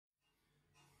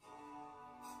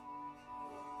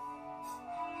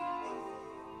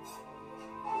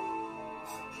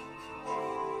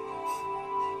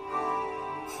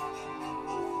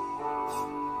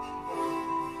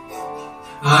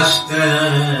I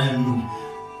stand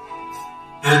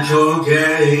at your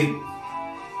gate,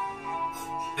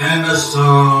 and the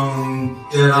song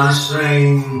that I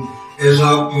sing is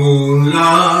of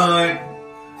moonlight.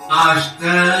 I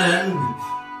stand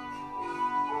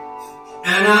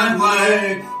and I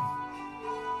wait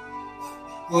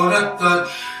for the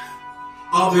touch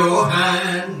of your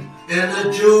hand in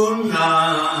the June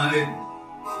night.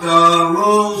 The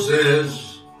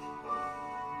roses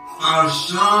are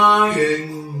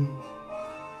sighing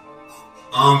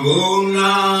a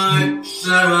moonlight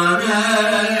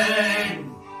serenade.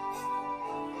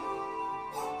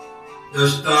 The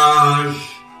stars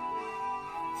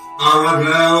are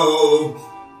aglow,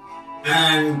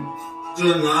 and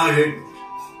tonight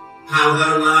how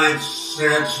the light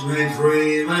sets me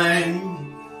dreaming.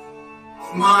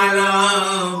 My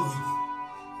love,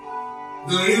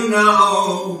 do you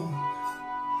know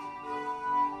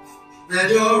that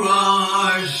your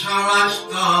eyes are like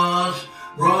stars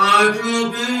brightly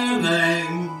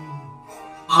beaming?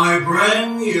 I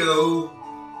bring you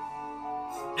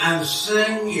and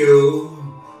sing you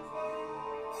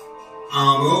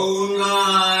a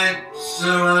moonlight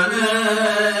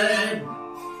serenade.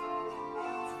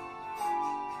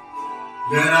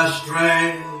 Let us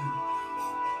stray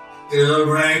till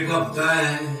break of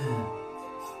day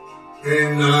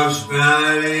in this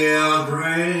valley of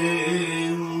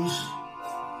dreams.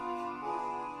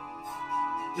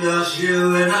 Just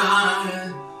you and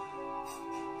I,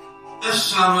 a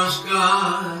summer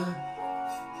sky,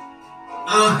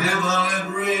 a heavenly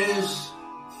breeze,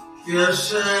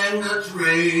 kissing the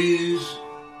trees.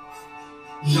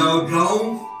 So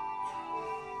don't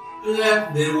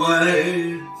let me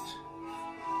wait.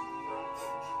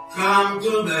 Come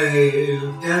to me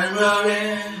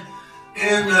tenderly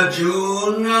in the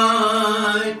June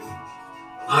night.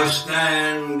 I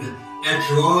stand at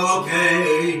your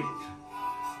gate,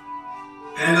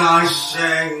 and I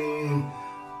sing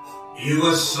you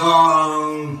a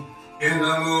song in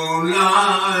the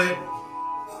moonlight,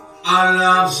 a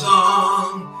love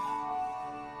song,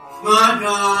 my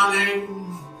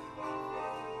darling,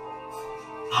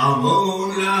 a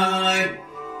moonlight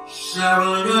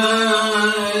serenade.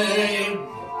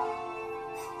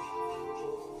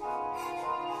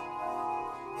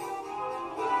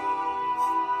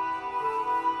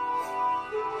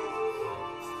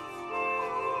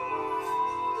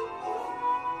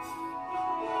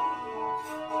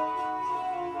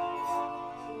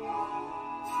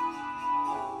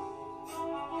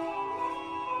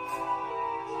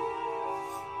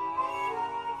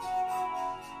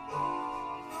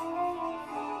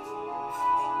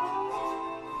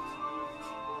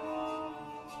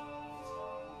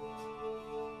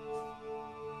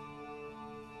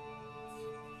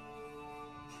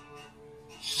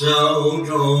 So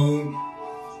don't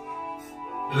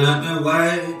let me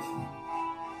wait.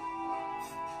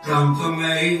 Come to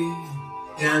me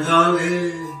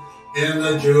tenderly in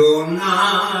the June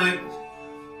night.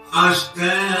 I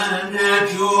stand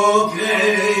at your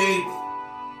gate,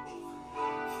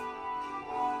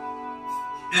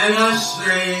 and I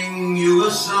sing you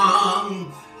a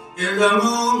song in the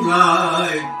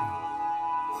moonlight,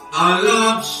 a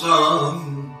love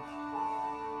song,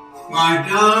 my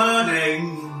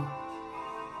darling,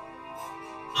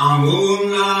 a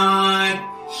moonlight